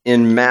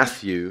In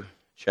Matthew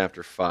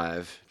chapter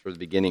 5, toward the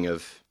beginning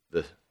of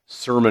the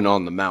Sermon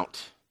on the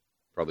Mount,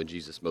 probably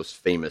Jesus' most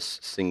famous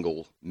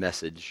single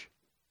message,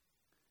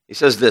 he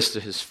says this to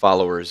his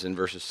followers in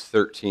verses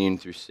 13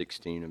 through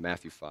 16 of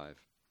Matthew 5.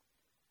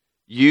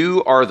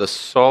 You are the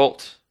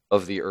salt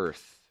of the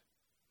earth.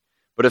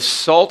 But if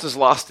salt has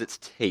lost its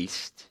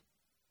taste,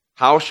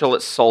 how shall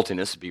its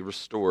saltiness be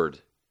restored?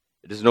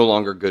 It is no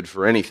longer good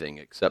for anything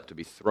except to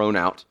be thrown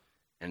out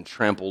and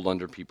trampled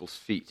under people's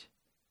feet.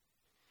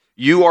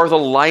 You are the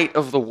light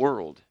of the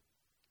world.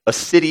 A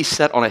city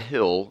set on a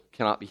hill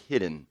cannot be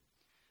hidden,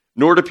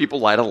 nor do people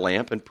light a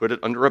lamp and put it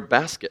under a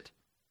basket,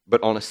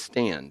 but on a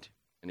stand,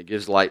 and it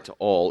gives light to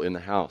all in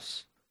the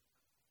house.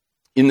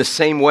 In the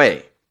same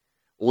way,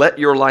 let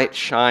your light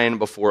shine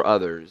before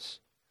others,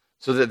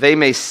 so that they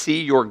may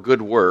see your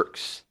good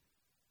works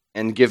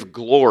and give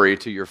glory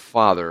to your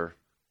Father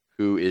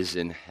who is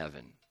in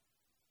heaven.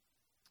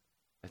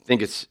 I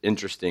think it's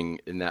interesting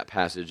in that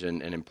passage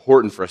and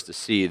important for us to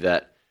see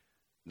that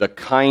the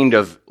kind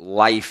of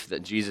life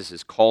that Jesus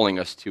is calling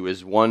us to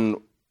is one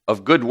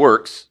of good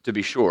works, to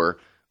be sure,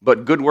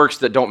 but good works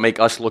that don't make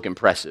us look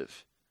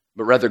impressive,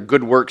 but rather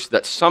good works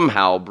that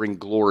somehow bring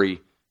glory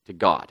to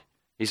God.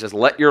 He says,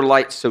 let your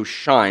light so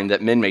shine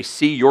that men may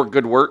see your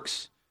good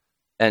works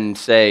and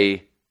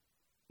say,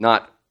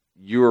 not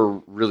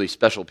you're really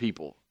special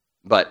people,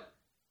 but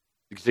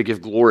to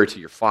give glory to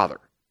your Father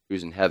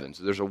who's in heaven.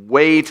 So there's a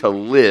way to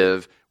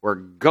live where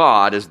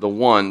God is the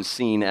one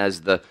seen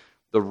as the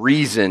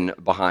reason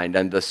behind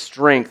and the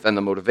strength and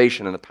the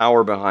motivation and the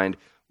power behind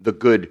the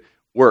good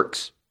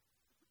works.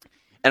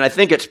 And I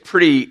think it's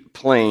pretty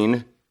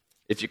plain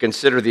if you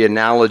consider the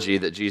analogy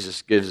that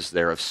Jesus gives us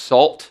there of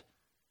salt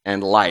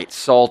and light.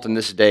 Salt in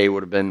this day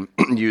would have been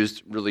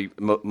used really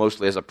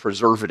mostly as a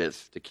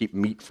preservative to keep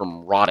meat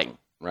from rotting,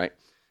 right?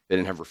 They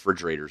didn't have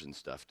refrigerators and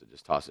stuff to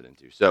just toss it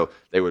into. So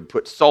they would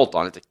put salt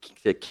on it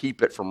to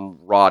keep it from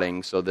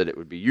rotting so that it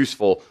would be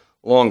useful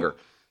longer.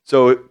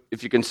 So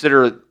if you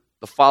consider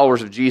the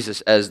followers of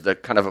Jesus as the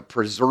kind of a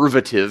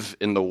preservative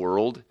in the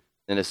world,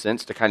 in a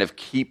sense, to kind of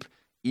keep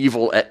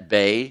evil at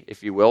bay,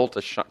 if you will,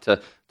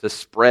 to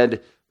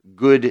spread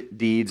good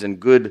deeds and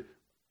good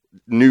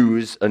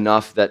news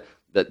enough that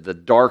the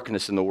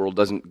darkness in the world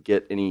doesn't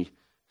get any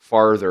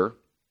farther.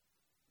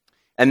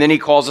 And then he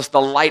calls us the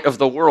light of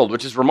the world,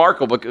 which is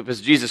remarkable because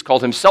Jesus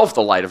called himself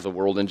the light of the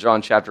world in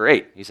John chapter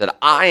 8. He said,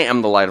 I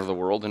am the light of the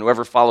world, and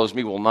whoever follows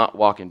me will not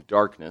walk in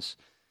darkness,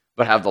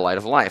 but have the light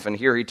of life. And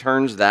here he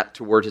turns that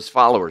toward his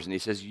followers, and he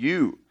says,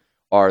 you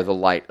are the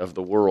light of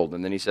the world.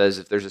 And then he says,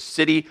 if there's a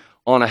city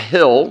on a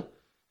hill,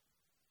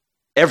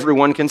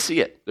 everyone can see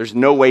it. There's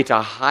no way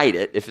to hide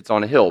it if it's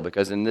on a hill,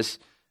 because in this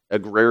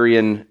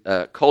agrarian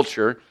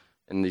culture,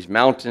 and these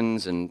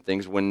mountains and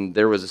things, when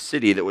there was a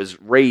city that was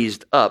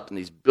raised up and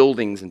these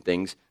buildings and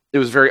things, it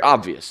was very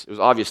obvious. It was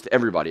obvious to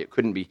everybody. It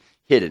couldn't be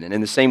hidden. And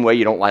in the same way,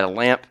 you don't light a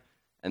lamp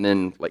and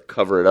then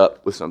cover it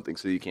up with something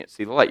so you can't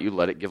see the light. You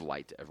let it give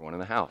light to everyone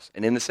in the house.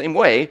 And in the same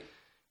way,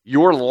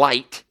 your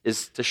light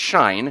is to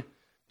shine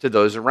to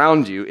those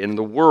around you in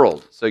the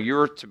world. So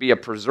you're to be a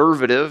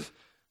preservative,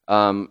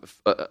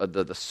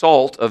 the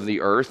salt of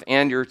the earth,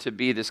 and you're to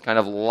be this kind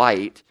of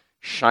light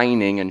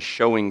shining and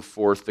showing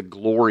forth the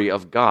glory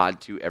of God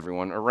to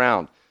everyone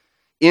around.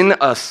 In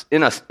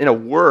a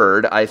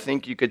word, I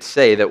think you could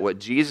say that what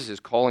Jesus is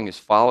calling his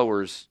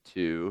followers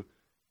to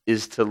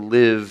is to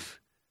live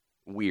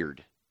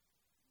weird.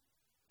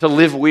 To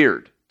live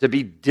weird, to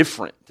be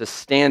different, to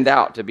stand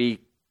out, to be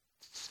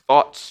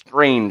thought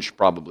strange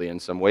probably in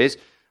some ways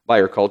by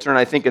your culture. And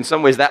I think in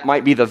some ways that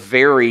might be the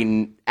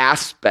very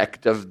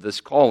aspect of this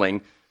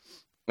calling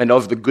and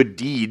of the good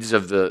deeds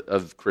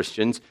of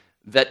Christians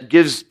that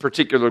gives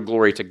particular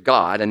glory to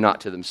God and not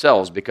to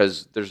themselves,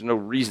 because there's no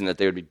reason that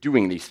they would be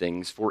doing these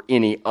things for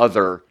any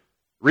other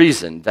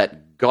reason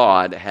that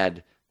God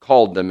had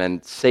called them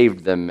and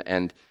saved them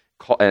and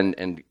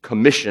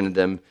commissioned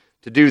them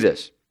to do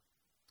this.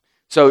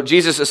 So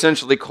Jesus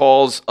essentially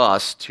calls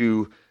us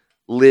to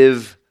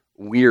live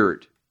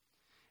weird.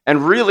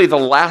 And really the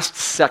last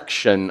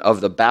section of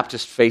the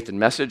Baptist Faith and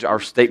Message, our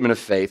statement of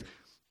faith,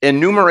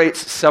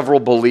 enumerates several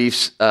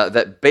beliefs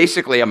that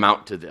basically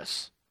amount to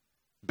this.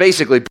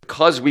 Basically,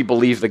 because we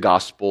believe the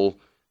gospel,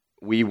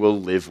 we will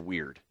live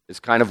weird.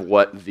 It's kind of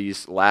what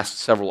these last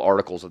several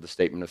articles of the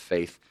Statement of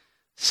Faith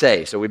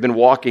say. So we've been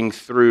walking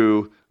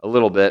through a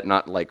little bit,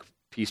 not like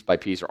piece by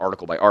piece or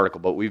article by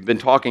article, but we've been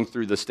talking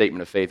through the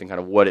Statement of Faith and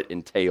kind of what it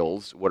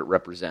entails, what it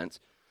represents.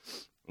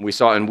 And we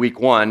saw in week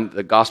 1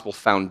 the gospel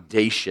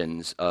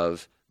foundations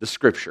of the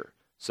Scripture.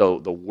 So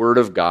the Word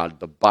of God,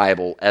 the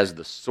Bible, as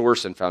the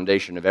source and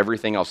foundation of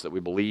everything else that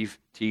we believe,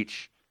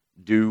 teach,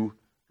 do,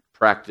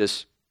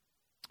 practice.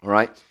 All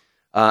right?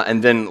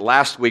 And then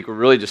last week, we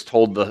really just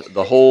told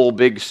the whole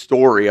big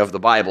story of the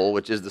Bible,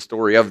 which is the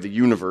story of the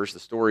universe,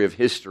 the story of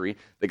history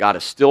that God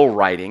is still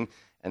writing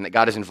and that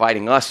God is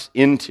inviting us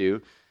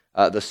into,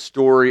 the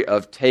story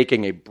of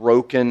taking a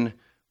broken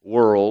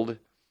world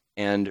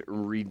and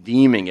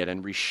redeeming it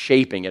and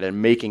reshaping it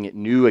and making it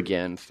new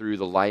again through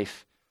the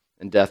life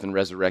and death and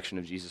resurrection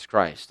of Jesus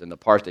Christ, and the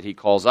part that he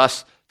calls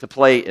us to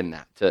play in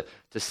that,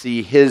 to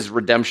see his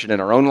redemption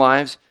in our own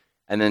lives,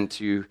 and then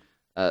to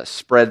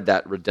spread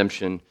that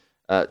redemption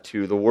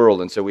to the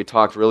world. And so we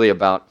talked really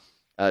about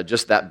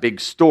just that big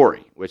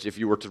story, which if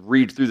you were to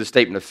read through the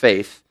statement of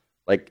faith,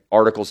 like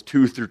Articles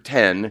 2 through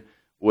 10,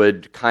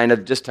 would kind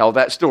of just tell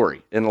that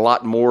story in a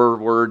lot more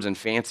words and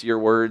fancier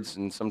words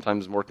and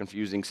sometimes more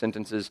confusing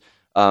sentences.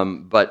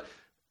 But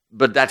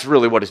that's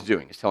really what it's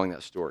doing, is telling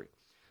that story.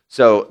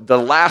 So the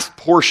last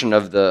portion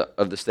of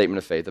the statement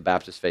of faith, the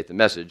Baptist faith and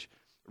message,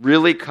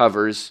 really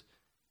covers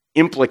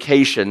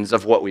implications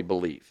of what we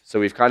believe. So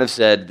we've kind of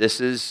said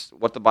this is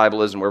what the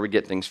Bible is and where we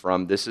get things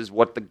from. This is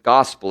what the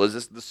gospel is.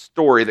 This is the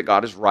story that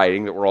God is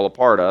writing that we're all a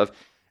part of.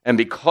 And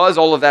because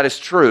all of that is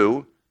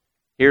true,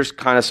 here's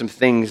kind of some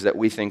things that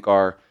we think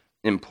are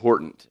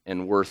important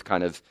and worth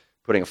kind of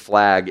putting a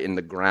flag in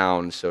the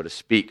ground, so to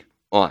speak,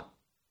 on.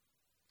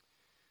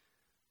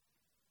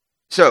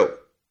 So,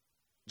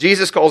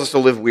 Jesus calls us to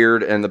live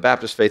weird, and the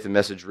Baptist faith and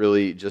message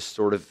really just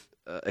sort of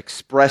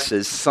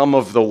expresses some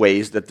of the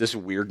ways that this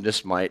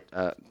weirdness might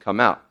come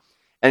out.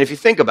 And if you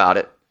think about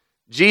it,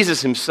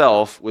 Jesus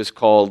himself was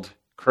called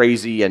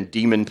crazy and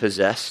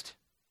demon-possessed.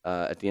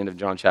 At the end of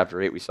John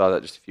chapter 8, we saw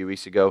that just a few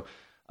weeks ago.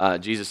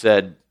 Jesus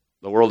said,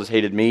 the world has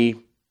hated me,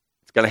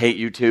 it's going to hate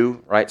you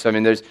too, right? So, I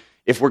mean,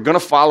 if we're going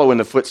to follow in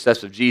the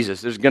footsteps of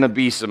Jesus, there's going to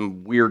be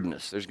some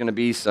weirdness. There's going to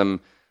be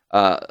some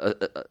a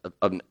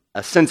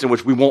sense in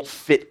which we won't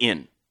fit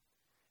in.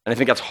 And I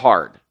think that's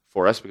hard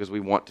for us because we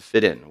want to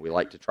fit in. We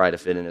like to try to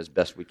fit in as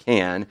best we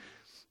can.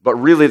 But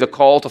really, the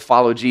call to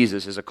follow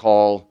Jesus is a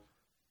call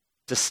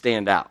to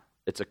stand out.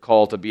 It's a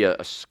call to be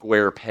a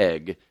square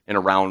peg in a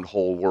round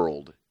hole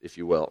world, if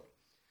you will.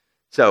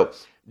 So,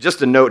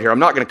 just a note here, I'm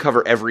not going to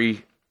cover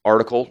every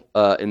article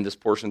in this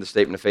portion of the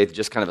Statement of Faith,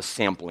 just kind of a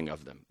sampling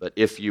of them. But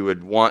if you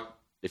want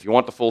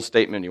the full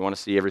statement, you want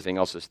to see everything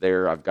else that's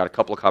there, I've got a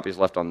couple of copies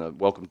left on the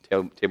welcome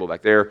table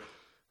back there.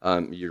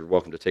 You're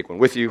welcome to take one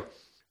with you.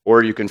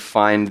 Or you can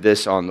find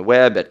this on the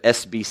web at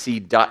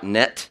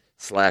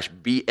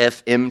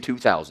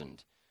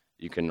sbc.net/BFM2000.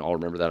 You can all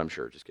remember that, I'm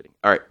sure. Just kidding.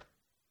 All right.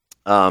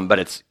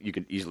 But you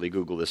can easily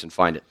Google this and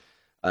find it.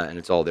 And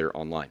it's all there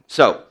online.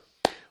 So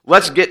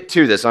let's get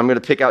to this. I'm going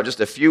to pick out just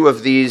a few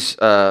of these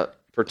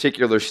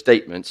particular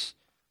statements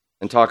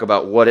and talk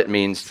about what it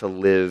means to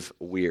live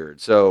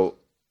weird. So,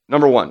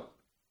 number one,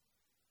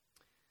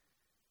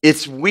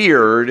 it's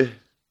weird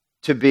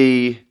to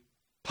be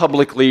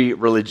publicly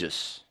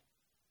religious.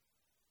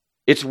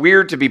 It's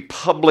weird to be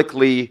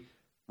publicly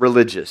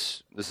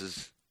religious. This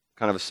is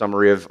kind of a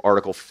summary of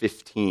Article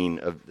 15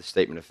 of the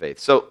Statement of Faith.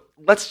 So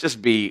let's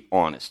just be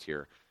honest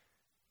here.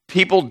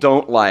 People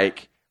don't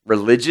like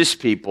religious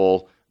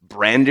people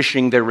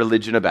brandishing their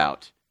religion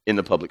about in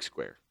the public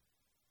square,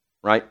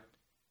 right?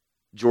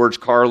 George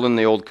Carlin,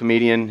 the old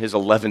comedian, his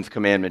 11th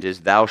commandment is,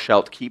 "Thou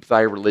shalt keep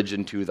thy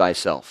religion to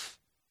thyself."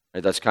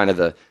 Right? That's kind of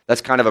a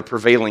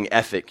prevailing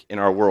ethic in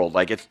our world.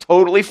 Like, it's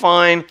totally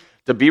fine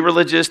to be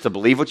religious, to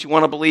believe what you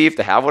want to believe,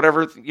 to have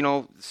whatever,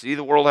 see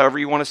the world however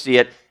you want to see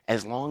it,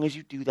 as long as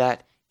you do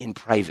that in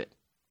private,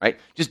 right?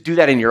 Just do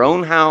that in your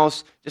own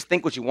house. Just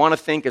think what you want to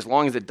think, as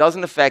long as it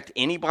doesn't affect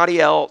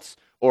anybody else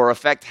or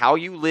affect how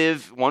you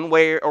live one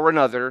way or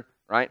another,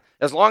 right?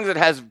 As long as it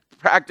has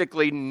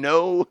practically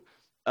no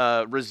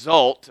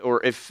result or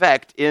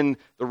effect in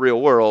the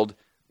real world,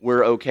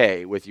 we're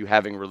okay with you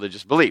having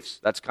religious beliefs.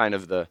 That's kind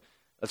of the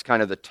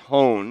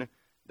tone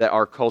that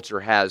our culture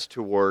has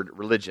toward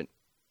religion.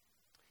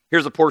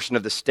 Here's a portion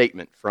of the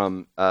statement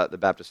from the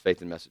Baptist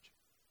Faith and Message.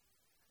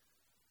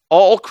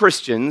 All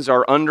Christians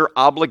are under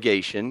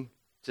obligation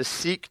to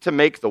seek to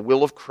make the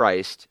will of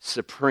Christ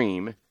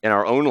supreme in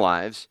our own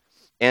lives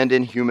and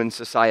in human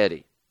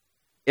society.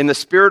 In the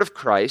spirit of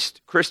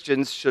Christ,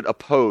 Christians should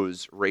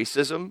oppose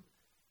racism,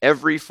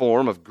 every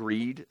form of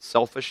greed,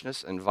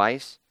 selfishness, and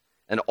vice,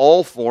 and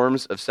all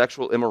forms of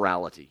sexual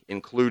immorality,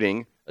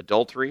 including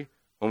adultery,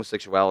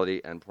 homosexuality,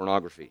 and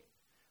pornography.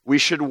 We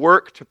should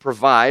work to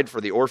provide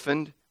for the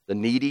orphaned, the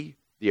needy,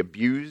 the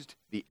abused,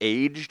 the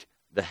aged,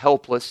 the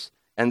helpless,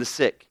 and the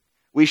sick.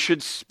 We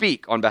should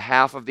speak on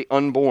behalf of the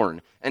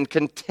unborn and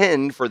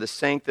contend for the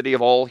sanctity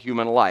of all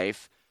human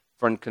life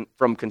from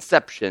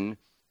conception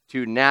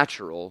to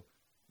natural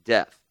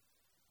death.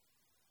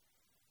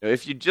 Now,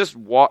 if you just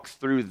walk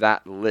through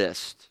that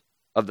list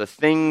of the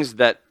things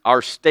that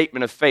our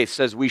statement of faith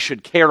says we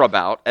should care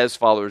about as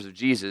followers of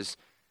Jesus,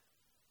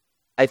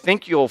 I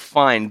think you'll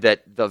find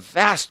that the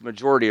vast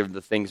majority of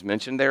the things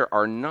mentioned there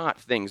are not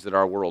things that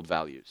our world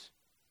values.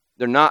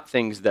 They're not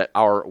things that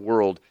our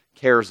world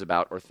cares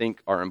about or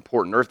think are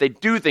important. Or if they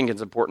do think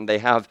it's important, they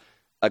have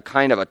a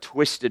kind of a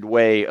twisted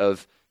way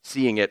of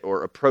seeing it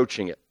or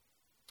approaching it.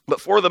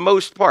 But for the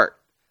most part,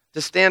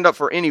 to stand up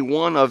for any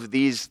one of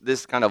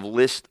this kind of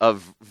list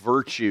of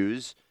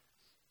virtues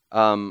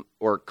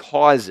or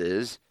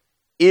causes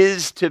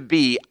is to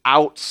be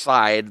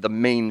outside the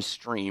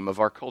mainstream of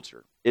our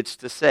culture. It's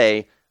to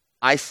say,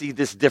 I see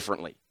this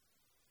differently.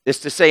 It's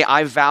to say,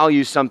 I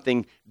value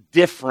something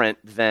different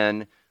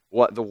than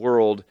what the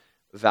world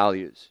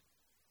values.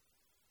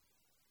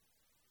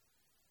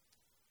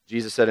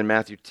 Jesus said in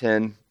Matthew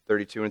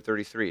 10:32 and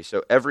 33,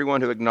 "So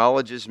everyone who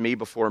acknowledges me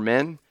before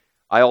men,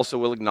 I also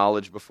will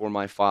acknowledge before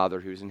my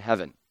Father who's in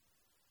heaven.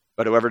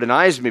 But whoever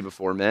denies me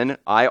before men,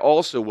 I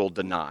also will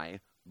deny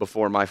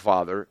before my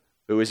Father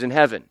who is in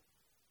heaven."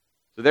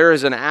 So there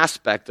is an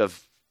aspect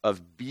of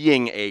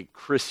being a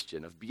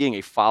Christian, of being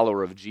a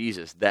follower of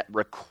Jesus, that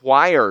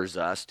requires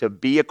us to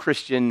be a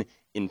Christian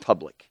in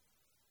public.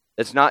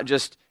 It's not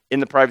just in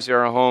the privacy of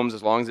our homes,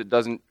 as long as it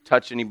doesn't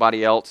touch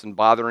anybody else and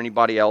bother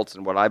anybody else,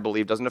 and what I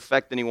believe doesn't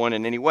affect anyone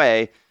in any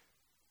way.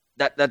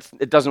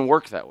 It doesn't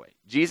work that way.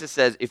 Jesus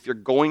says if you're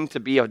going to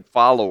be a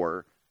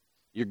follower,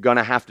 you're going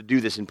to have to do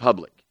this in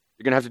public.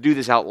 You're going to have to do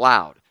this out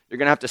loud. You're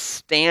going to have to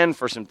stand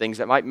for some things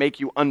that might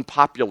make you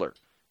unpopular.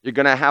 You're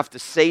going to have to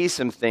say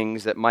some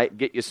things that might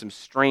get you some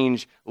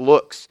strange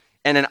looks.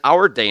 And in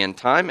our day and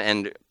time,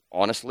 and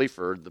honestly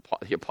for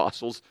the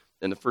apostles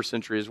in the first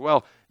century as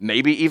well,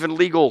 maybe even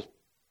legal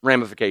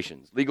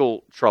ramifications,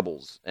 legal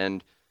troubles,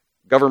 and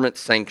government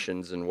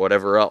sanctions and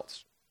whatever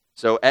else.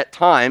 So at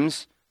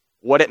times,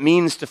 what it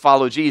means to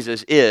follow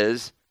Jesus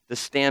is to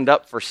stand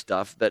up for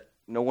stuff that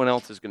no one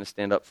else is going to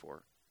stand up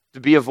for.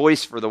 To be a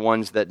voice for the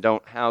ones that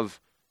don't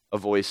have a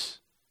voice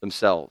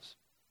themselves.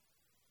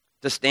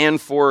 To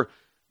stand for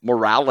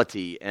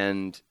morality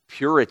and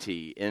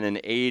purity in an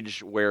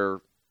age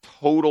where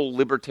total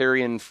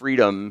libertarian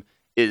freedom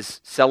is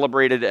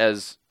celebrated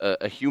as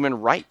a human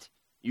right.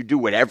 You do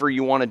whatever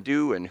you want to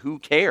do, and who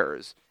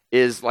cares,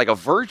 is like a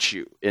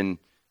virtue in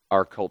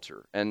our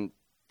culture. And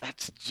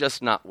that's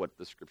just not what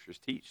the Scriptures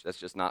teach. That's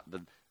just not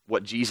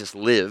what Jesus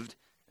lived.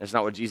 That's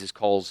not what Jesus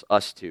calls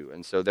us to.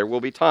 And so there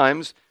will be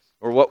times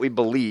where what we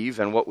believe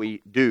and what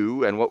we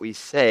do and what we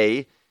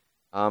say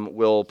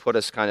will put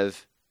us kind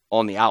of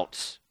on the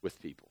outs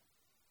with people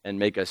and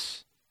make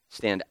us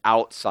stand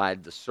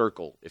outside the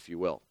circle, if you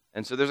will.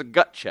 And so there's a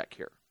gut check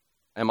here.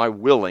 Am I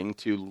willing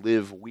to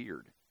live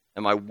weird?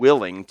 Am I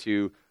willing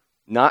to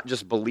not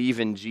just believe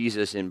in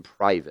Jesus in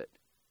private,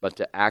 but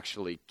to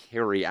actually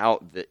carry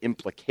out the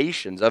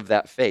implications of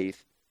that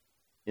faith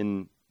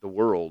in the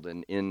world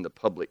and in the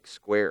public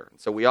square? And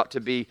so we ought to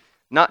be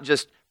not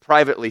just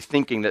privately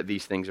thinking that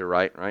these things are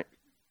right?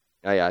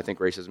 Yeah, I think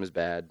racism is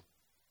bad.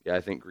 Yeah,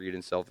 I think greed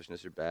and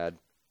selfishness are bad.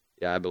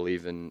 Yeah, I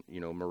believe in,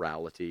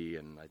 morality,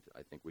 and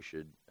I think we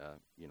should,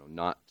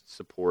 not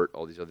support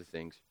all these other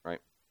things, right?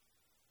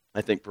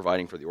 I think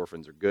providing for the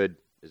orphans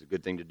is a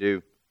good thing to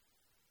do.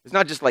 It's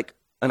not just like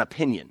an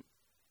opinion.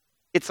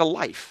 It's a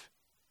life.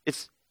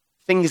 It's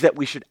things that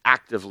we should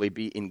actively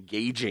be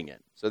engaging in.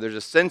 So there's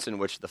a sense in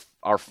which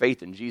our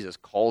faith in Jesus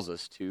calls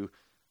us to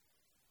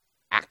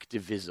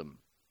activism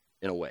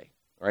in a way,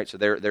 right? So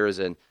there is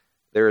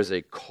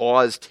a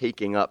cause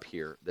taking up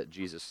here that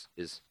Jesus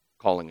is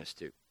calling us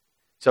to.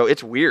 So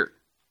it's weird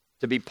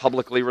to be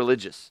publicly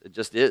religious. It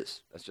just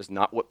is. That's just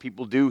not what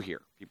people do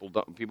here.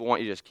 People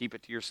want you to just keep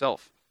it to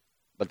yourself.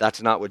 But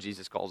that's not what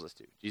Jesus calls us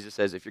to. Jesus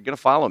says, if you're going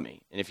to follow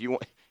me, and if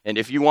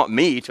you want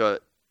me to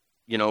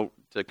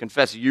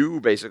confess you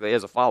basically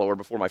as a follower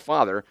before my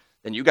Father,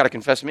 then you got to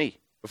confess me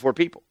before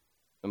people,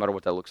 no matter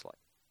what that looks like.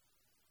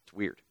 It's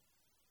weird.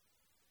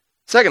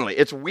 Secondly,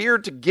 it's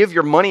weird to give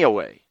your money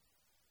away.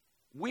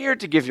 Weird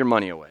to give your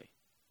money away.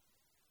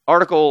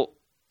 Article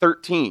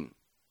 13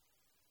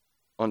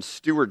 on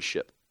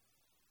stewardship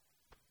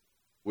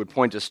would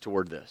point us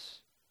toward this.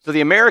 So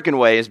the American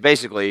way is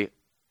basically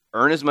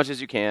earn as much as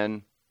you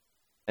can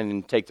and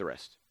then take the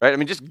rest, right? I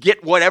mean, just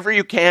get whatever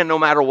you can no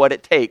matter what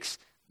it takes.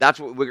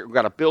 That's what we've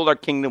got to build our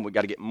kingdom. We've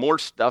got to get more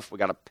stuff. We've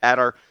got to pad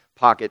our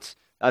pockets.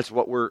 That's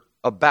what we're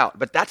about.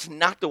 But that's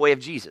not the way of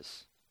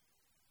Jesus.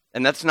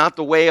 And that's not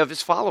the way of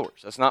his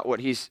followers. That's not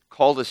what he's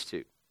called us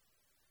to.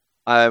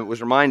 I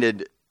was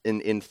reminded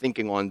in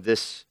thinking on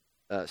this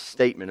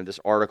statement in this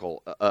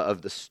article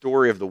of the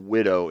story of the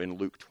widow in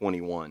Luke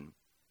 21.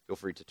 Feel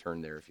free to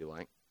turn there if you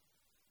like.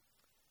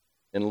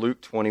 In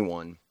Luke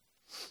 21,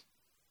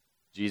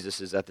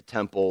 Jesus is at the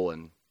temple,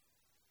 and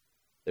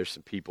there's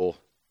some people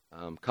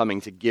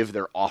coming to give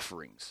their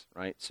offerings,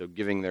 right? So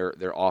giving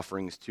their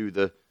offerings to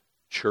the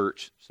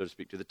church, so to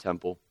speak, to the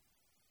temple.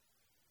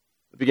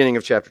 The beginning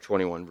of chapter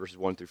 21, verses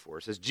 1 through 4,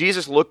 it says,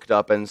 Jesus looked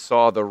up and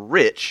saw the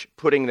rich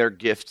putting their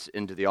gifts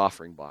into the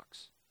offering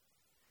box.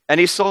 And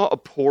he saw a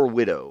poor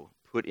widow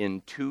put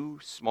in 2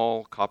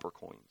 small copper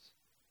coins.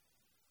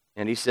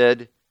 And he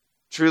said,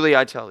 truly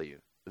I tell you,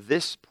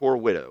 this poor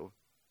widow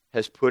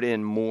has put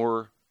in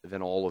more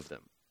than all of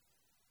them.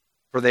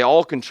 For they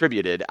all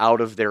contributed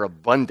out of their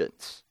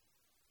abundance,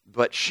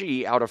 but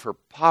she, out of her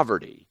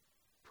poverty,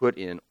 put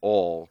in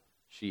all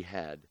she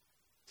had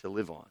to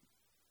live on.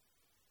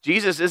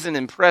 Jesus isn't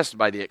impressed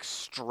by the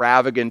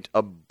extravagant,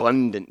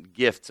 abundant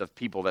gifts of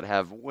people that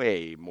have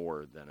way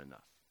more than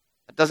enough.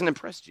 That doesn't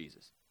impress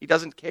Jesus. He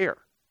doesn't care.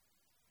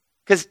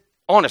 Because,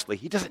 honestly,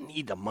 he doesn't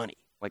need the money.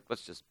 Like,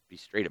 let's just be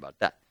straight about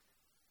that.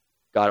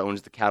 God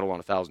owns the cattle on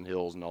 1,000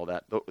 hills and all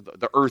that.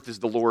 The earth is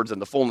the Lord's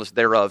and the fullness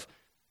thereof.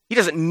 He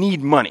doesn't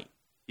need money.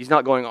 He's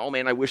not going, oh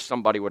man, I wish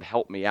somebody would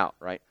help me out,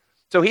 right?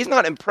 So he's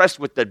not impressed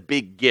with the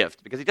big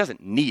gift because he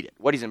doesn't need it.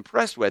 What he's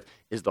impressed with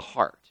is the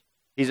heart.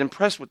 He's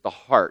impressed with the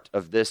heart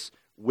of this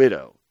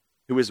widow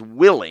who is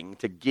willing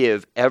to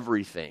give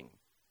everything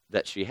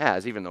that she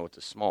has, even though it's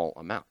a small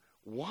amount.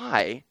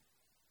 Why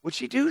would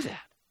she do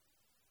that?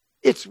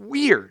 It's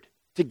weird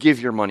to give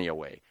your money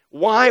away.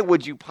 Why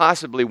would you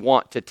possibly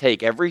want to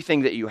take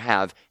everything that you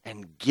have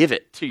and give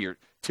it to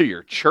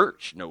your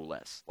church, no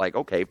less? Like,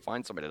 okay,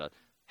 find somebody to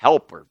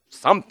help or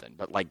something,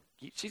 but like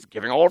she's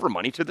giving all of her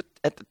money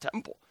at the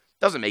temple.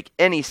 Doesn't make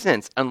any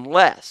sense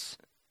unless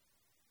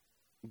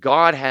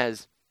God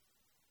has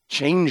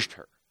changed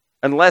her.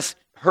 Unless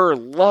her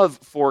love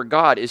for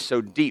God is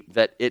so deep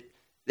that it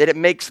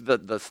makes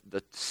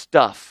the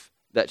stuff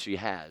that she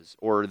has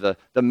or the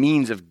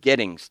means of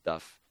getting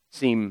stuff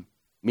seem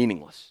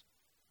meaningless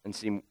and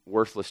seem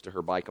worthless to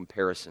her by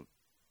comparison.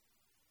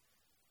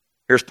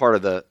 Here's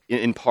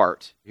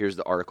here's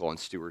the article on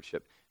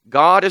stewardship.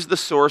 God is the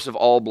source of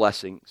all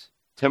blessings,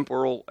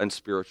 temporal and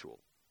spiritual.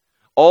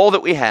 All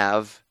that we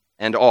have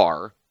and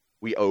are,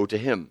 we owe to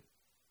him.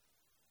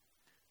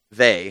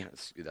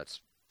 That's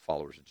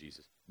followers of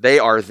Jesus. They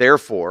are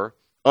therefore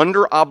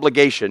under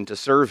obligation to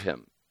serve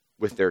him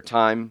with their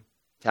time,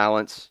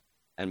 talents,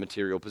 and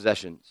material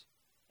possessions,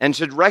 and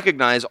should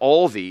recognize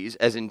all these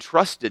as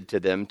entrusted to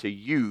them to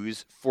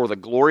use for the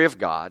glory of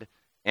God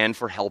and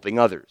for helping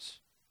others.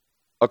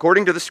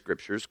 According to the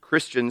Scriptures,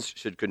 Christians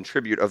should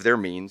contribute of their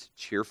means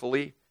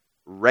cheerfully,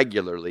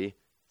 regularly,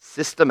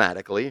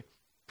 systematically,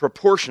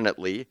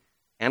 proportionately,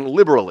 and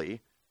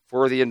liberally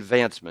for the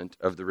advancement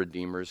of the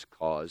Redeemer's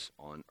cause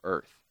on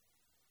earth.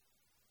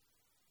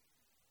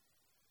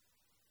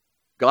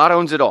 God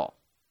owns it all.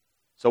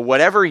 So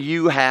whatever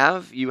you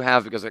have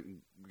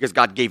because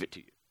God gave it to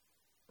you,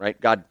 right?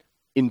 God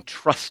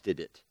entrusted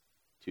it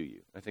to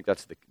you. I think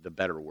that's the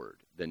better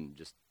word than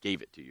just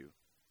gave it to you.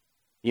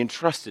 He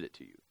entrusted it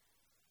to you.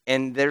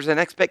 And there's an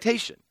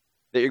expectation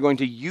that you're going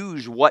to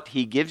use what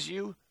he gives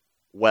you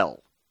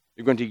well.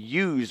 You're going to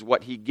use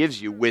what he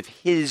gives you with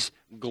his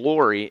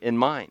glory in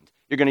mind.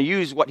 You're going to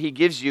use what he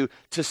gives you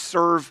to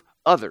serve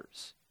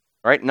others,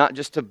 right? Not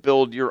just to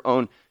build your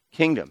own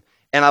kingdom.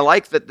 And I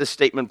like that this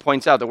statement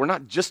points out that we're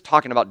not just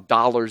talking about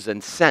dollars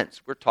and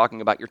cents. We're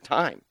talking about your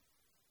time.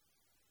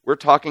 We're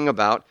talking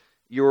about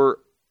your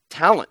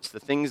talents, the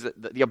things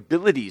the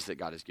abilities that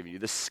God has given you,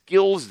 the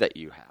skills that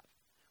you have.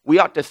 We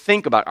ought to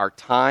think about our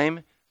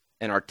time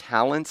and our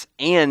talents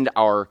and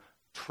our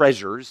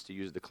treasures, to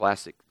use the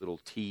classic little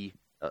T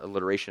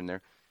alliteration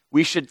there.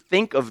 We should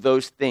think of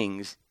those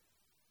things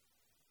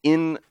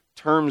in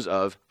terms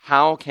of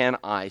how can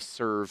I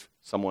serve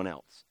someone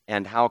else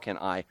and how can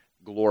I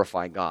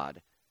glorify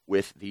God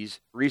with these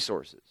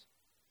resources.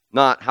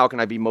 Not how can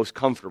I be most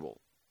comfortable,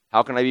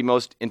 how can I be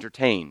most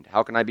entertained,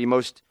 how can I be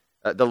most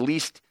the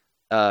least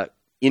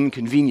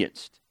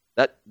inconvenienced.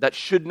 That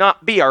should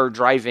not be our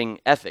driving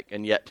ethic,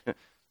 and yet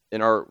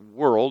in our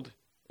world,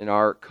 in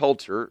our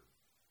culture,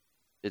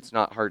 it's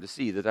not hard to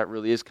see that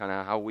really is kind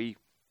of how we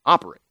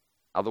operate,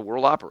 how the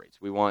world operates.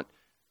 We want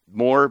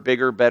more,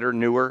 bigger, better,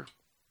 newer.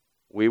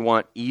 We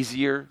want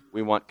easier.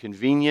 We want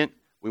convenient.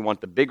 We want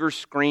the bigger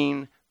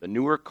screen, the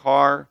newer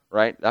car,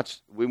 right?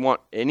 We want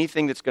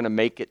anything that's going to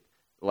make it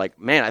like,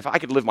 man, if I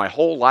could live my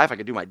whole life, I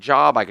could do my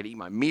job, I could eat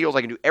my meals,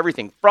 I could do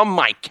everything from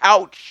my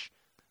couch.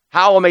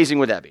 How amazing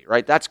would that be,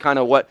 right? That's kind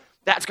of what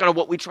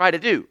we try to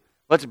do.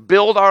 Let's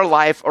build our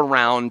life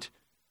around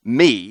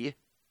me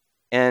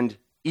and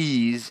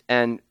ease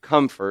and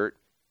comfort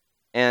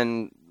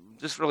and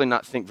just really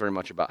not think very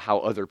much about how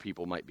other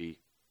people might be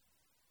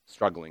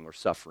struggling or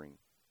suffering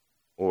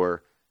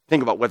or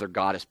think about whether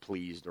God is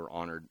pleased or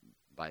honored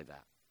by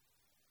that.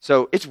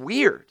 So it's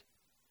weird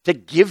to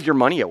give your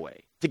money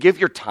away, to give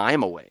your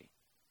time away,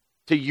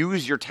 to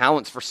use your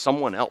talents for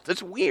someone else.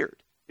 It's weird.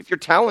 If you're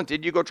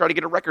talented, you go try to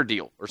get a record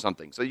deal or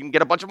something so you can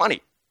get a bunch of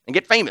money and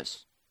get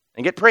famous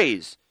and get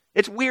praise.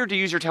 It's weird to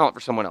use your talent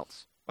for someone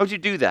else. Why would you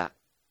do that?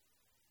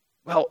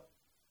 Well,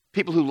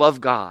 people who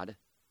love God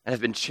and have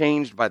been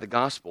changed by the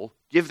gospel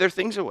give their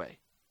things away,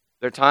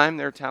 their time,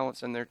 their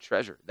talents, and their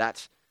treasure.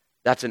 That's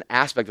an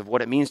aspect of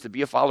what it means to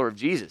be a follower of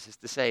Jesus, is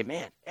to say,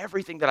 man,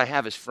 everything that I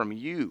have is from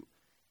you.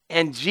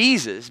 And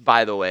Jesus,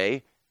 by the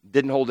way,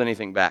 didn't hold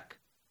anything back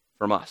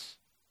from us.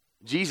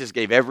 Jesus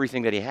gave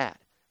everything that he had.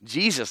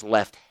 Jesus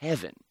left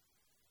heaven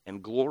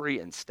and glory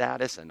and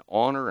status and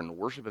honor and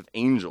worship of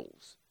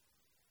angels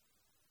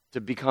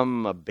to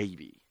become a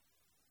baby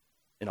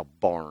in a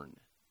barn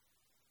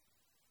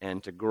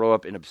and to grow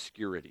up in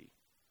obscurity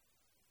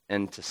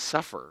and to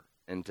suffer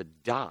and to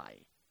die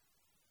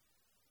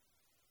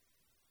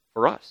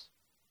for us.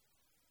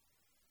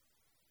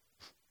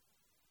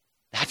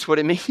 That's what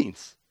it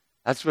means.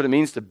 That's what it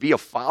means to be a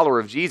follower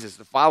of Jesus,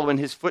 to follow in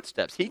his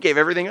footsteps. He gave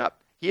everything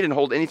up. He didn't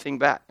hold anything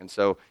back. And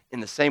so in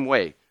the same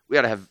way, we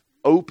ought to have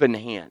open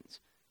hands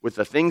with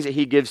the things that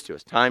he gives to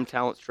us, time,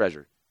 talents,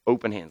 treasure,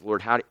 open hands.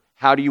 Lord,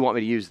 how do you want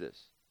me to use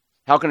this?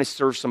 How can I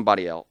serve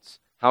somebody else?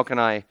 How can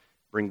I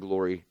bring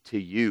glory to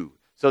you?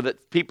 So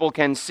that people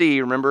can see,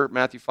 remember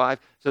Matthew 5?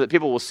 So that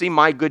people will see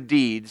my good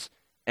deeds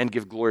and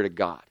give glory to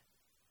God.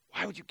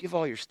 Why would you give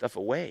all your stuff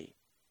away?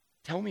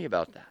 Tell me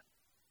about that.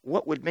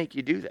 What would make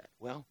you do that?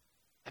 Well,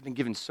 I've been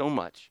given so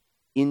much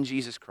in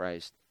Jesus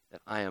Christ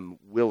that I am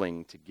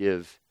willing to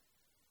give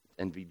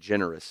and be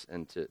generous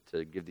and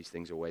to give these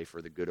things away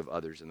for the good of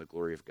others and the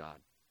glory of God.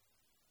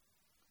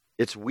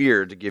 It's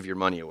weird to give your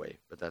money away,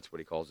 but that's what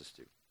he calls us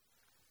to.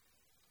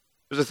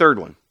 There's a third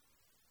one.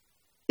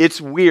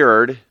 It's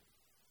weird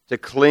to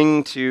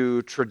cling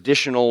to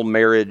traditional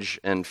marriage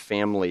and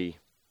family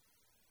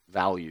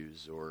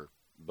values or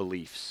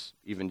beliefs,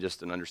 even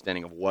just an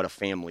understanding of what a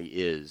family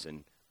is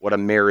and what a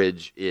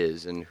marriage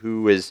is and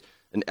who is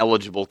an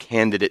eligible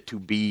candidate to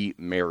be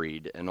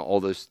married and all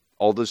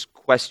those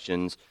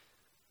questions.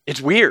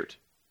 It's weird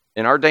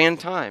in our day and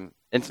time.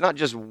 And it's not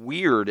just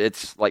weird,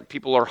 it's like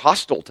people are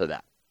hostile to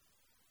that.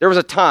 There was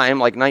a time,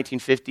 like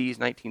 1950s,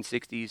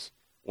 1960s,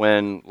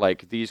 when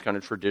like these kind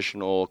of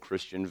traditional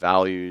Christian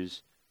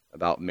values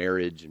about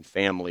marriage and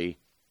family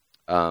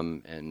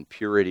and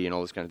purity and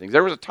all those kind of things,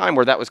 there was a time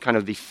where that was kind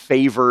of the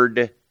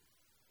favored,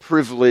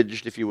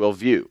 privileged, if you will,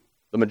 view,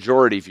 the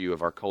majority view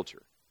of our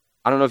culture.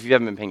 I don't know if you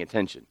haven't been paying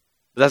attention,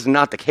 but that's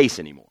not the case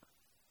anymore.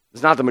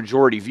 It's not the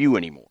majority view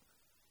anymore.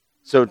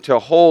 So to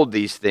hold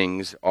these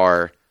things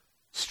are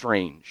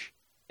strange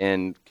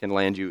and can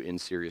land you in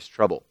serious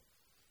trouble.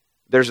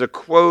 There's a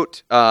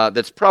quote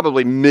that's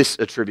probably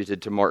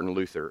misattributed to Martin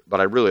Luther,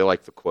 but I really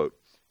like the quote.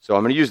 So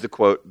I'm going to use the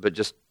quote, but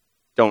just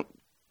don't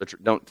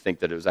think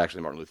that it was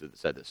actually Martin Luther that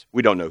said this.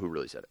 We don't know who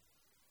really said it.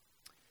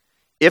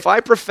 If I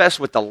profess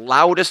with the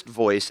loudest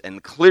voice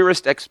and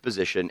clearest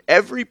exposition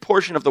every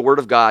portion of the Word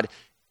of God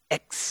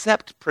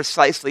except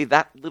precisely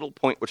that little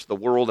point which the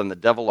world and the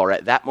devil are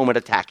at that moment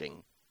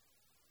attacking,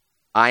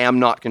 I am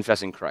not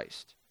confessing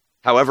Christ,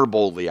 however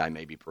boldly I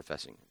may be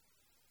professing him.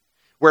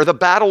 Where the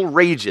battle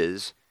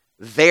rages,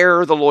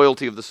 there the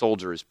loyalty of the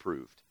soldier is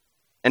proved.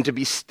 And to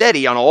be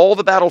steady on all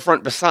the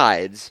battlefront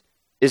besides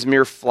is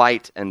mere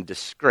flight and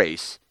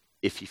disgrace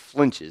if he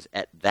flinches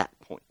at that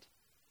point.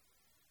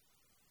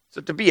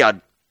 So to be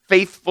a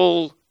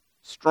faithful,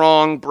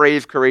 strong,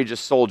 brave, courageous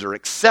soldier,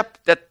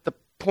 except at the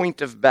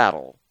point of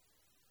battle,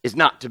 is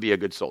not to be a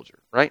good soldier,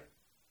 right?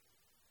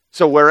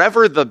 So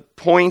wherever the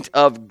point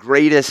of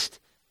greatest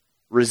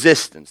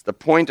resistance, the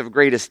point of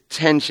greatest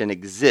tension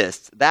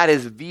exists, that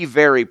is the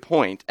very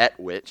point at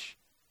which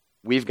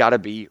we've got to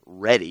be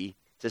ready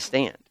to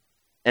stand.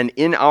 And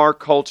in our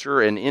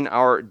culture and in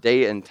our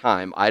day and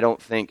time, I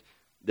don't think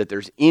that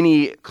there's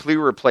any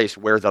clearer place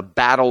where the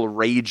battle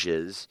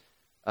rages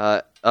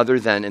other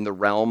than in the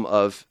realm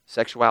of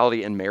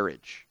sexuality and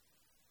marriage,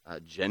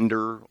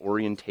 gender,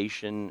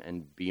 orientation,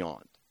 and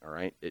beyond. All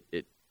right?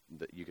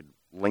 You could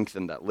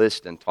lengthen that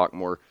list and talk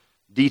more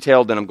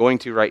detailed than I'm going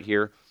to right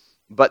here.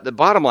 But the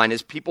bottom line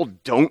is people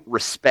don't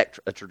respect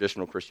a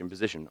traditional Christian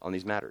position on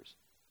these matters.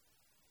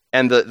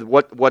 And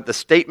what the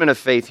statement of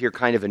faith here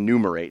kind of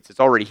enumerates, it's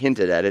already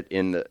hinted at it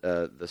in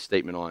the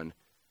statement on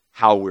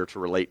how we're to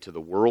relate to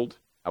the world,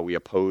 how we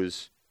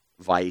oppose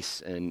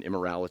vice and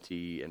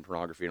immorality and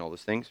pornography and all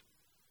those things.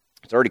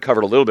 It's already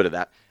covered a little bit of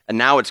that. And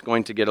now it's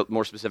going to get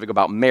more specific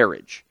about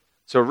marriage.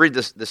 So read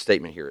this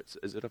statement here.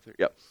 Is it up there?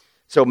 Yeah.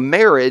 So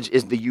marriage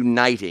is the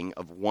uniting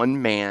of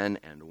one man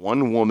and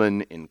one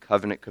woman in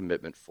covenant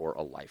commitment for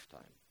a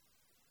lifetime.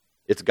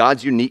 It's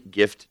God's unique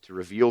gift to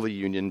reveal the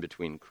union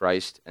between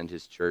Christ and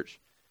his church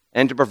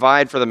and to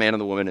provide for the man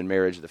and the woman in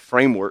marriage the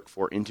framework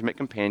for intimate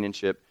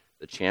companionship,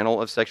 the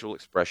channel of sexual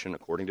expression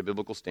according to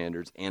biblical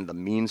standards, and the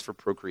means for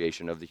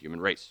procreation of the human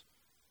race.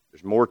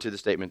 There's more to the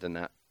statement than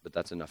that, but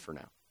that's enough for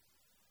now.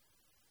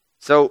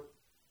 So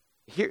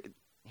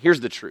here's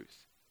the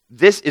truth.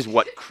 This is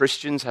what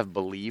Christians have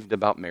believed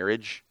about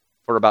marriage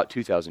for about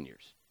 2,000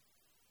 years.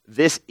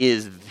 This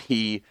is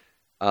the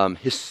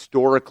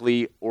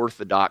historically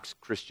orthodox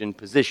Christian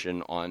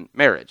position on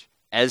marriage,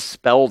 as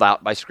spelled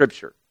out by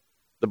Scripture.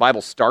 The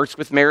Bible starts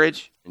with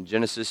marriage in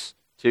Genesis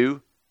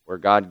 2, where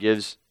God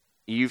gives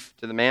Eve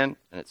to the man,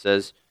 and it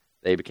says,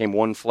 they became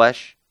one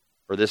flesh.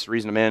 For this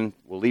reason, a man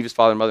will leave his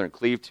father and mother and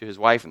cleave to his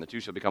wife, and the two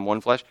shall become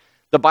one flesh.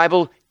 The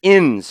Bible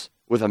ends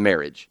with a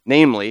marriage,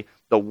 namely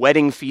the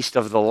wedding feast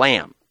of the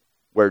Lamb,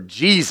 where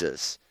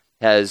Jesus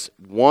has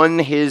won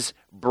his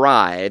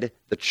bride,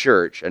 the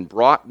church, and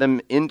brought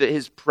them into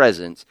his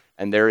presence,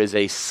 and there is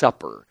a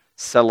supper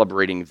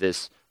celebrating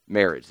this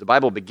marriage. The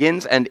Bible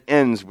begins and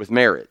ends with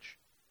marriage.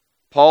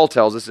 Paul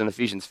tells us in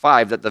Ephesians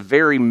 5 that the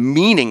very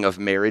meaning of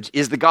marriage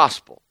is the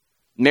gospel.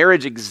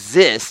 Marriage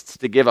exists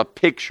to give a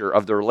picture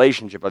of the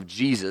relationship of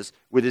Jesus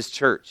with his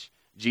church.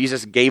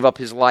 Jesus gave up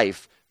his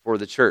life for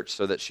the church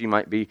so that she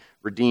might be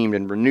redeemed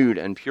and renewed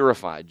and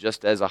purified,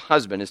 just as a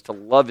husband is to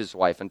love his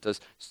wife and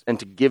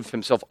to give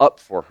himself up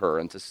for her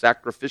and to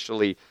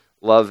sacrificially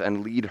love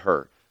and lead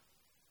her.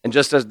 And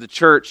just as the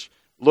church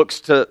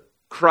looks to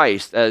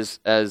Christ as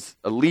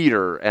a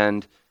leader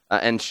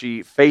and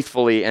she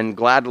faithfully and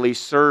gladly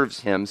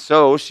serves him,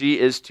 so she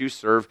is to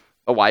serve,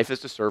 a wife is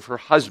to serve her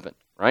husband,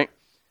 right?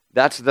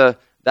 That's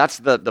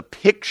the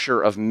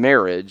picture of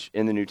marriage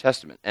in the New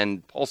Testament.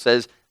 And Paul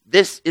says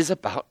this is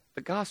about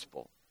the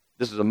gospel.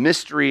 This is a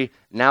mystery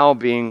now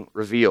being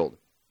revealed.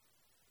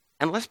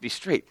 And let's be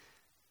straight.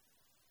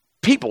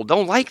 People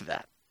don't like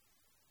that.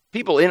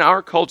 People in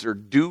our culture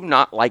do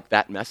not like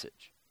that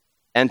message.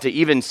 And to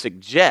even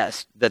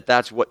suggest that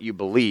that's what you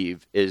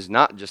believe is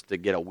not just to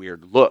get a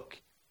weird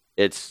look.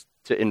 It's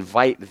to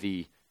invite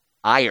the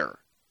ire,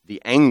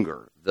 the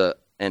anger,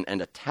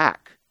 and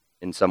attack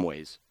in some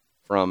ways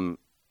from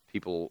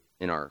people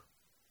in our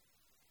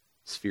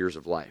spheres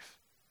of life.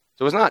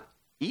 So it's not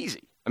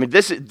easy. I mean,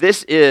 this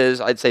is,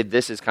 I'd say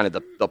this is kind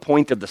of the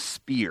point of the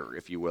spear,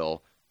 if you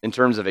will, in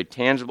terms of a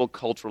tangible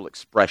cultural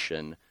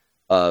expression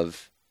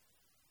of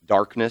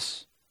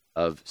darkness,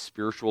 of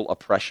spiritual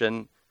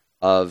oppression,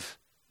 of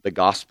the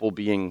gospel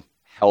being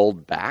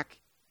held back.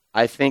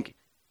 I think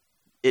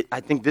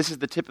this is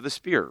the tip of the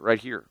spear right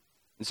here.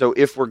 And so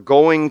if we're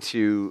going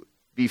to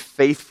be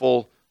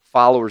faithful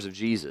followers of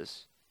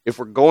Jesus, if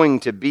we're going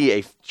to be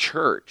a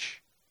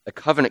church, a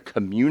covenant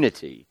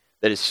community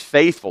that is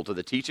faithful to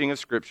the teaching of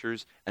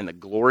Scriptures and the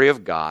glory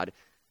of God,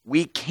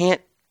 we can't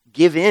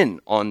give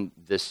in on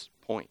this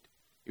point.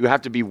 You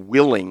have to be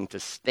willing to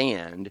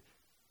stand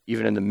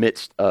even in the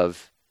midst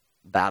of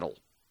battle,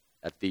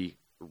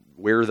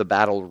 where the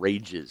battle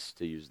rages,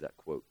 to use that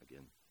quote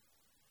again.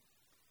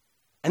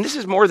 And this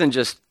is more than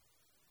just,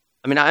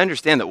 I mean, I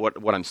understand that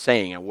what I'm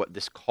saying and what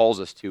this calls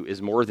us to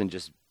is more than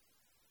just,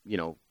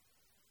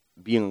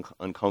 being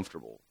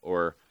uncomfortable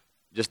or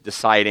just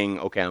deciding,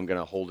 okay, I'm going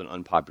to hold an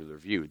unpopular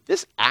view.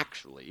 This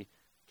actually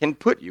can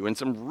put you in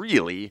some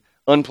really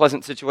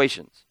unpleasant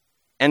situations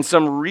and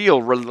some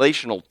real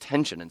relational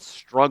tension and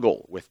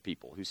struggle with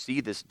people who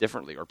see this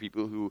differently, or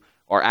people who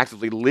are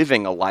actively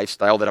living a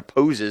lifestyle that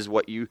opposes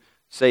what you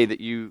say that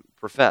you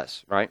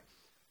profess, right?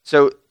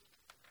 So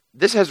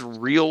this has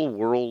real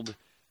world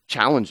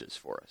challenges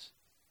for us.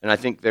 And I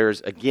think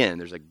there's a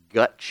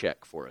gut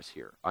check for us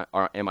here.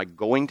 Am I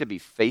going to be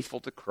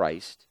faithful to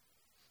Christ?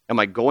 Am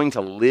I going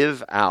to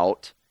live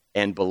out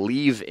and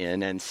believe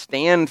in and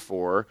stand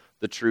for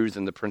the truths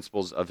and the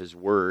principles of His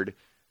Word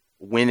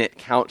when it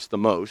counts the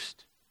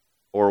most?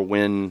 Or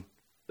when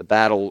the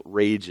battle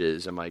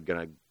rages, am I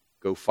going to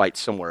go fight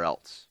somewhere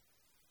else?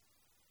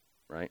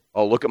 Right?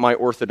 Oh, look at my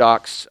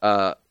Orthodox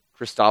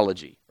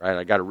Christology, right?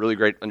 I got a really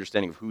great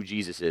understanding of who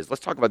Jesus is.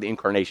 Let's talk about the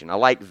incarnation. I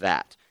like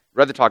that. I'd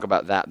rather talk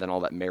about that than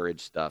all that marriage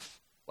stuff.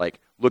 Like,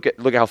 look at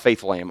how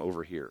faithful I am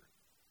over here,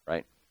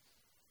 right?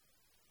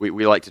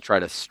 We like to try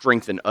to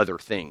strengthen other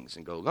things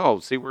and go, no,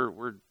 see,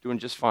 we're doing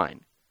just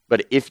fine.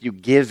 But if you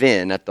give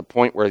in at the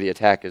point where the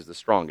attack is the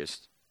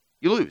strongest,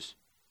 you lose.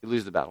 You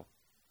lose the battle.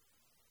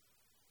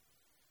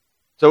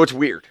 So it's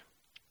weird.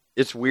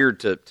 It's weird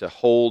to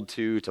hold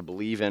to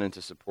believe in, and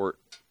to support,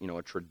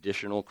 a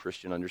traditional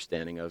Christian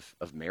understanding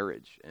of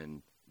marriage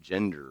and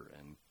gender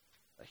and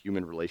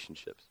human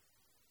relationships.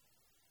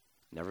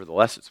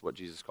 Nevertheless, it's what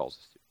Jesus calls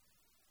us to.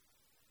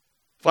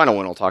 Final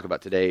one I'll talk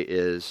about today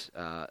is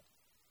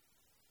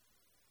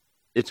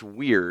it's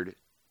weird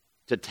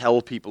to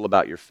tell people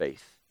about your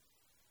faith.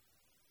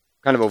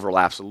 Kind of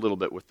overlaps a little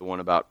bit with the one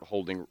about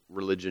holding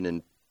religion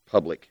in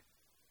public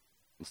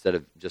instead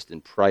of just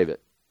in private.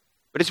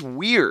 But it's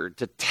weird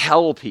to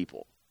tell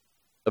people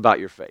about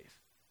your faith,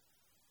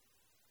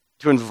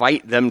 to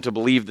invite them to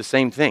believe the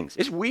same things.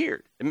 It's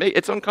weird.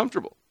 It's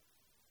uncomfortable.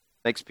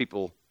 It makes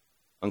people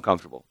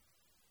uncomfortable.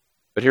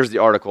 But here's the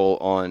article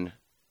on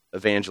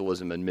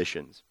evangelism and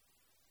missions.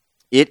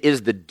 It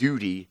is the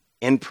duty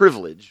and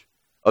privilege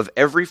of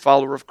every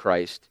follower of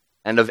Christ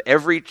and of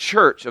every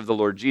church of the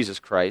Lord Jesus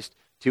Christ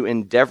to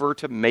endeavor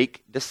to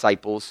make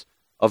disciples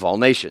of all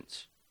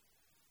nations.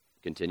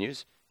 It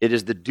continues, it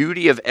is the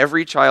duty of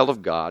every child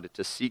of God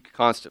to seek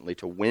constantly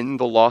to win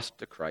the lost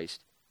to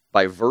Christ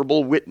by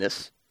verbal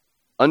witness,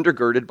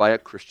 undergirded by a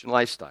Christian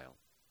lifestyle,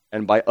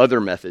 and by other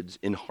methods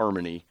in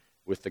harmony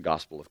with the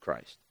gospel of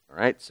Christ. All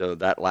right, so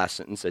that last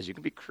sentence says you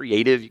can be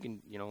creative. You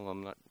can,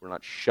 we're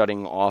not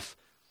shutting off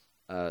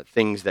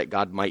things that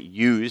God might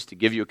use to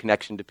give you a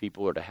connection to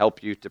people or to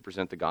help you to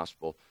present the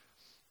gospel.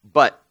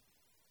 But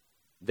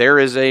there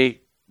is a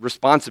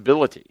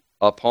responsibility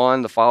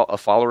upon a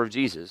follower of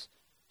Jesus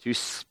to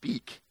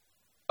speak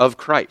of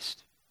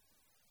Christ.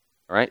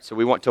 All right, so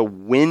we want to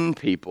win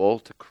people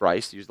to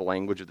Christ, use the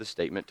language of the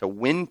statement, to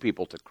win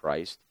people to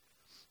Christ,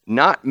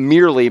 not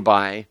merely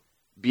by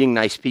being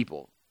nice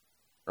people,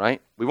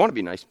 right? We want to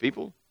be nice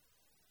people.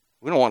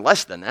 We don't want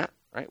less than that,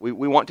 right? We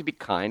want to be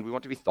kind. We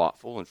want to be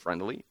thoughtful and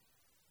friendly.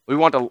 We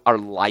want our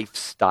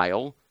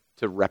lifestyle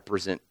to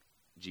represent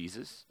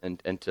Jesus and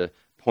to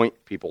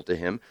point people to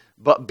Him.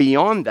 But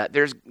beyond that,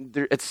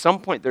 at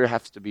some point there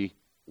has to be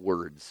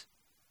words.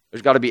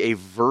 There's got to be a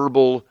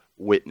verbal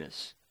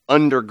witness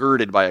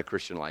undergirded by a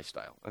Christian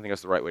lifestyle. I think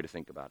that's the right way to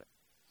think about it.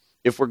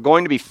 If we're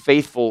going to be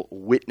faithful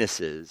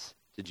witnesses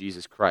to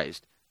Jesus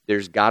Christ,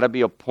 there's got to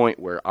be a point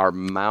where our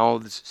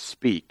mouths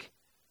speak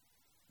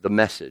the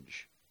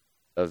message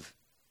of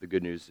the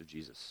good news of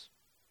Jesus.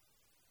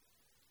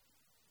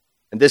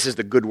 And this is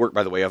the good work,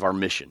 by the way, of our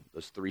mission.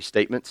 Those three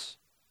statements,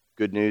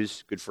 good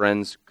news, good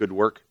friends, good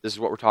work. This is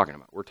what we're talking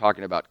about. We're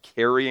talking about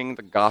carrying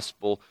the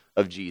gospel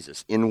of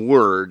Jesus in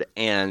word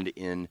and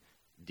in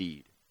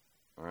deed.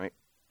 All right?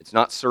 It's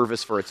not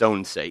service for its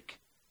own sake,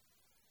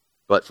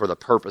 but for the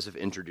purpose of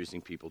introducing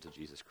people to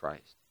Jesus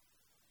Christ.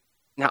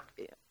 Now,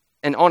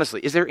 And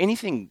honestly, is there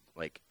anything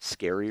like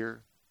scarier,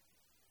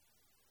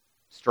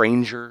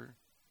 stranger,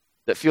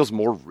 that feels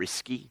more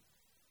risky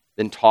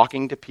than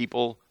talking to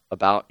people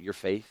about your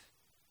faith?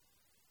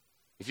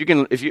 I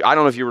don't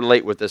know if you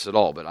relate with this at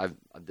all, but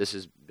this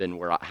has been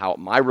how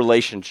my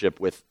relationship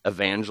with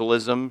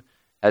evangelism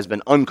has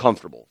been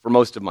uncomfortable for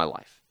most of my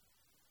life.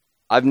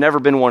 I've never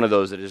been one of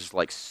those that is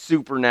like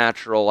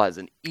supernatural, has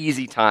an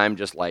easy time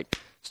just like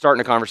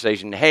starting a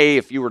conversation. Hey,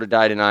 if you were to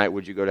die tonight,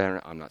 would you go to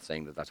heaven? I'm not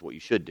saying that that's what you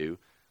should do.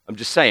 I'm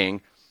just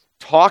saying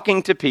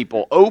talking to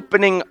people,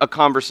 opening a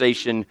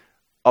conversation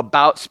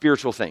about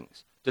spiritual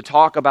things, to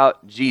talk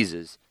about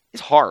Jesus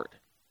is hard.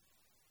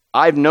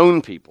 I've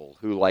known people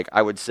who, like,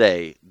 I would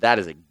say that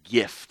is a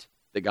gift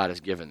that God has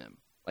given them.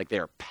 Like, they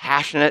are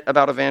passionate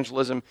about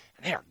evangelism,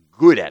 and they are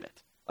good at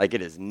it. Like,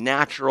 it is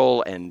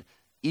natural and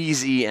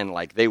easy, and,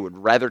 like, they would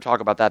rather talk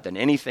about that than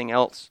anything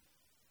else.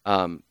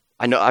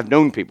 I've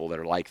known people that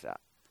are like that.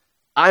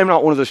 I'm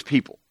not one of those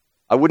people.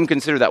 I wouldn't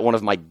consider that one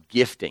of my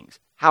giftings.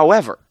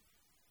 However,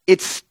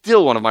 it's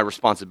still one of my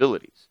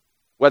responsibilities,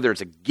 whether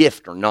it's a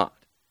gift or not,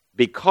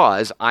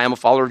 because I am a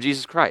follower of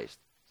Jesus Christ.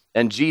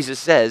 And Jesus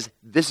says,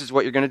 this is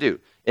what you're going to do.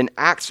 In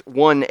Acts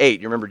 1:8,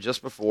 you remember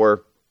just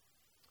before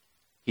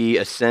he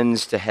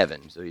ascends to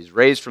heaven. So he's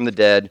raised from the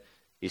dead.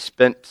 He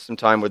spent some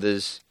time with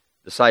his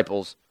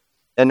disciples.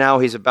 And now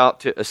he's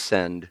about to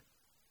ascend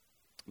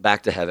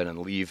back to heaven and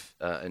leave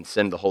and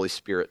send the Holy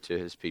Spirit to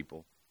his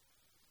people.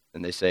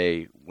 And they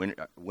say, when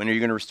are you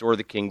going to restore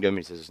the kingdom?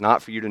 He says, it's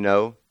not for you to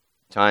know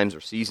times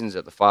or seasons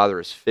that the Father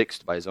has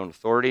fixed by his own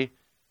authority.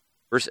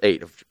 Verse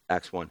 8 of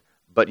Acts 1.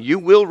 But you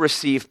will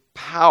receive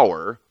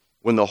power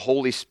when the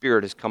Holy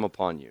Spirit has come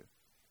upon you.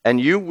 And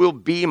you will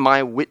be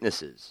my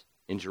witnesses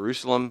in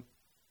Jerusalem,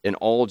 in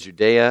all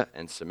Judea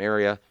and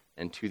Samaria,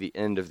 and to the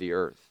end of the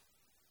earth.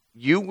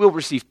 You will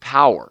receive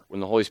power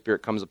when the Holy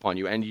Spirit comes upon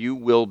you, and you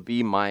will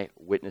be my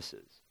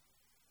witnesses.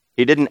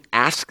 He didn't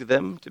ask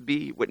them to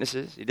be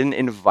witnesses. He didn't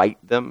invite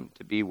them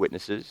to be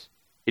witnesses.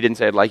 He didn't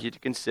say, I'd like you to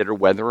consider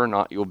whether or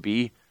not you'll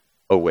be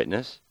a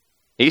witness.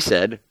 He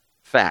said,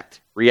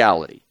 fact,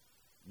 reality,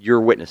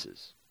 you're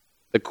witnesses.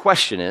 The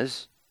question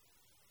is,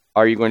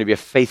 are you going to be a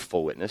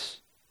faithful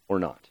witness or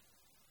not?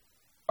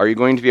 Are you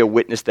going to be a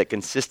witness that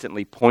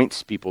consistently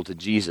points people to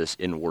Jesus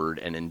in word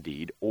and in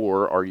deed,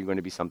 or are you going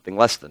to be something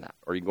less than that?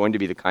 Are you going to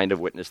be the kind of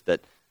witness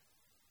that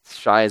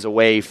shies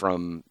away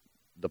from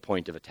the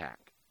point of attack?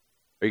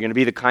 Are you going to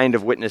be the kind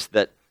of witness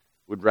that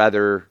would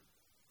rather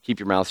keep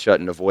your mouth shut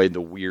and avoid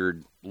the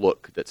weird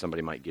look that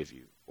somebody might give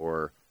you,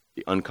 or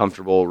the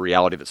uncomfortable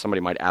reality that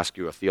somebody might ask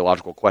you a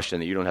theological question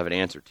that you don't have an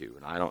answer to?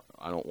 And I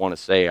don't want to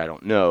say I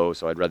don't know,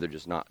 so I'd rather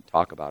just not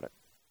talk about it.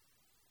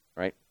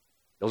 Right?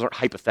 Those aren't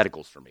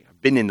hypotheticals for me. I've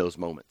been in those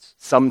moments.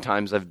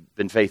 Sometimes I've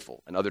been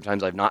faithful, and other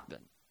times I've not been.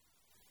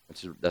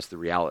 That's the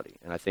reality.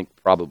 And I think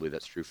probably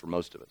that's true for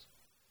most of us.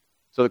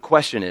 So the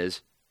question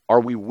is, are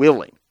we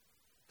willing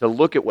to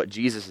look at what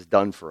Jesus has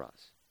done for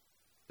us,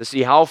 to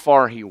see how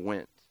far he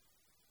went,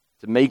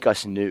 to make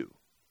us new,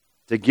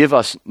 to give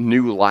us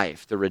new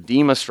life, to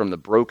redeem us from the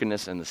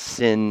brokenness and the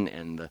sin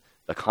and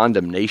the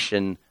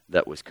condemnation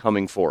that was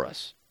coming for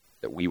us,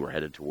 that we were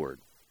headed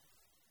toward?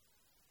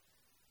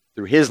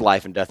 Through his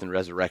life and death and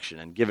resurrection,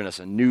 and given us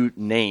a new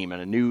name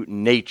and a new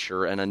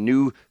nature and a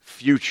new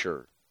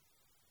future,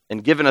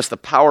 and given us the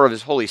power of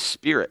his Holy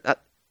Spirit.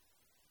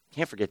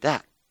 Can't forget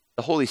that.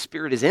 The Holy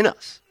Spirit is in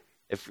us.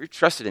 If you're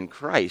trusted in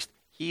Christ,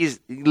 he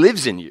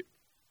lives in you.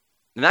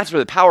 And that's where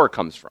the power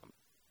comes from.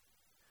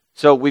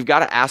 So we've got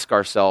to ask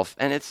ourselves,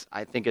 and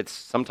I think it's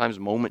sometimes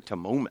moment to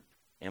moment,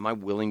 am I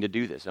willing to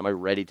do this? Am I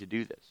ready to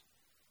do this?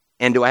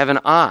 And do I have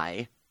an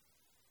eye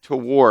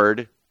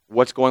toward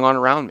what's going on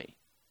around me?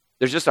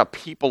 There's just a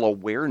people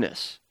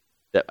awareness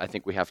that I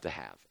think we have to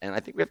have. And I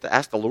think we have to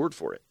ask the Lord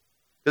for it.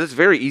 Because it's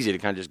very easy to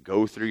kind of just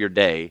go through your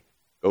day,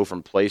 go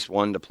from place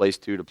 1 to place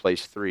 2 to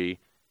place 3,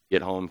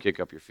 get home, kick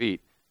up your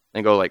feet,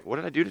 and go like, what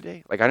did I do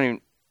today? Like,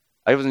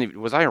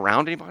 was I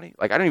around anybody?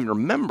 Like, I don't even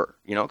remember,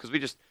 because we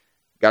just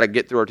got to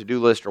get through our to-do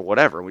list or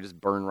whatever, and we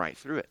just burn right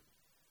through it.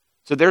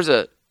 So there's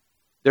a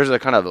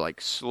kind of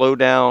like slow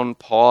down,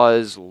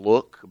 pause,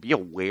 look, be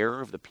aware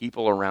of the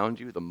people around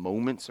you, the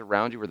moments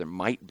around you where there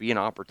might be an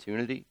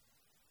opportunity.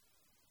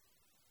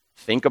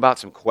 Think about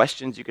some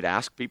questions you could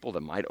ask people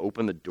that might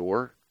open the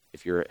door.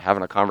 If you're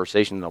having a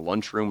conversation in a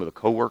lunchroom with a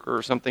coworker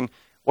or something,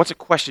 what's a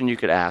question you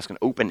could ask, an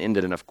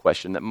open-ended enough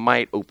question that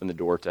might open the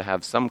door to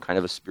have some kind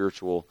of a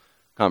spiritual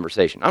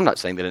conversation? I'm not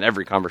saying that in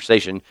every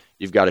conversation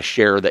you've got to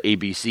share the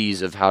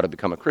ABCs of how to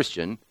become a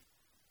Christian,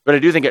 but I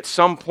do think at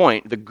some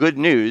point the good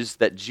news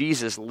that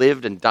Jesus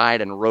lived and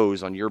died and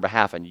rose on your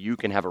behalf and you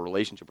can have a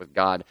relationship with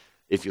God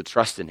if you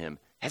trust in him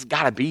has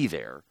got to be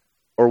there,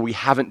 or we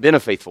haven't been a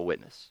faithful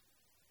witness.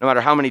 No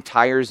matter how many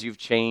tires you've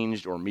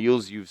changed or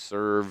meals you've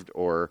served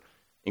or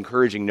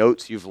encouraging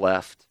notes you've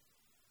left,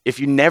 if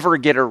you never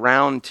get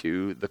around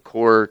to the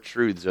core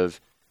truths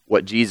of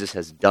what Jesus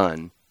has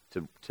done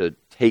to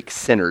take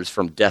sinners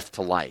from death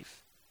to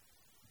life,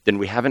 then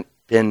we haven't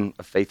been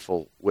a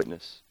faithful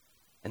witness.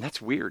 And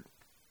that's weird.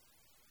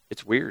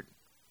 It's weird.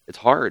 It's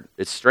hard.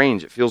 It's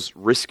strange. It feels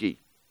risky.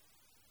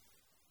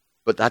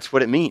 But that's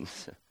what it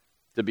means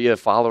to be a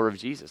follower of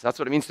Jesus. That's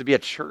what it means to be a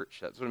church.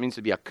 That's what it means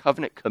to be a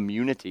covenant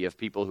community of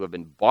people who have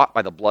been bought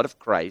by the blood of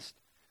Christ,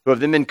 who have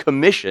then been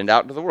commissioned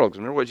out into the world. Because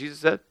remember what Jesus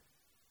said?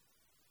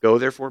 Go,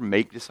 therefore,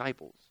 make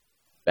disciples,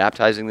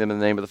 baptizing them in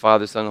the name of the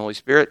Father, Son, and Holy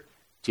Spirit,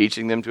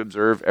 teaching them to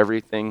observe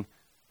everything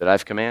that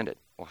I've commanded.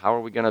 Well, how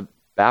are we going to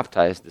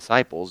baptize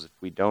disciples if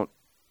we don't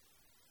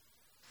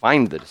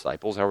find the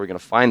disciples? How are we going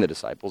to find the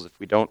disciples if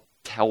we don't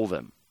tell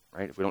them,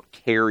 right? If we don't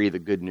carry the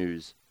good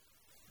news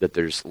that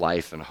there's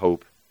life and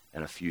hope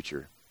and a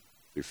future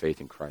through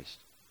faith in Christ.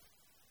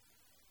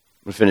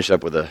 I'm going to finish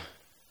up with a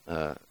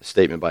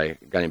statement by a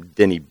guy named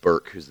Denny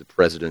Burke, who's the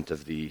president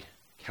of the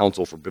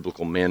Council for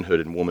Biblical Manhood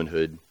and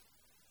Womanhood.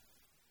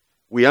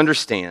 We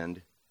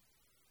understand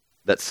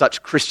that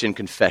such Christian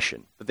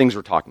confession, the things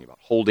we're talking about,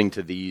 holding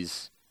to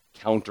these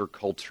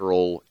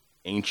countercultural,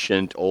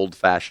 ancient,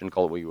 old-fashioned,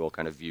 call it what you will,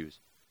 kind of views.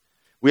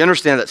 We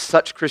understand that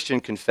such Christian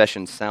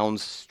confession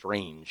sounds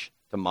strange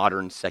to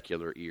modern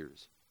secular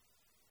ears.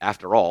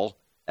 After all,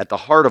 at the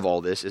heart of all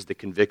this is the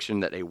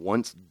conviction that a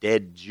once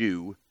dead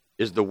Jew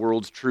is the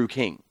world's true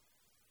king.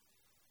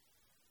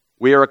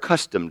 We are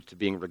accustomed to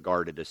being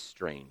regarded as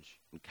strange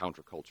and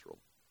countercultural.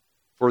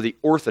 For the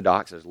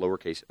Orthodox, as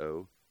lowercase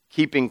o,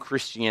 keeping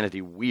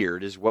Christianity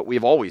weird is what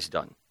we've always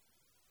done.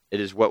 It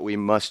is what we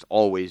must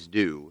always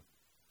do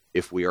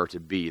if we are to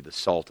be the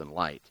salt and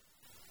light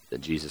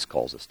that Jesus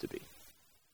calls us to be.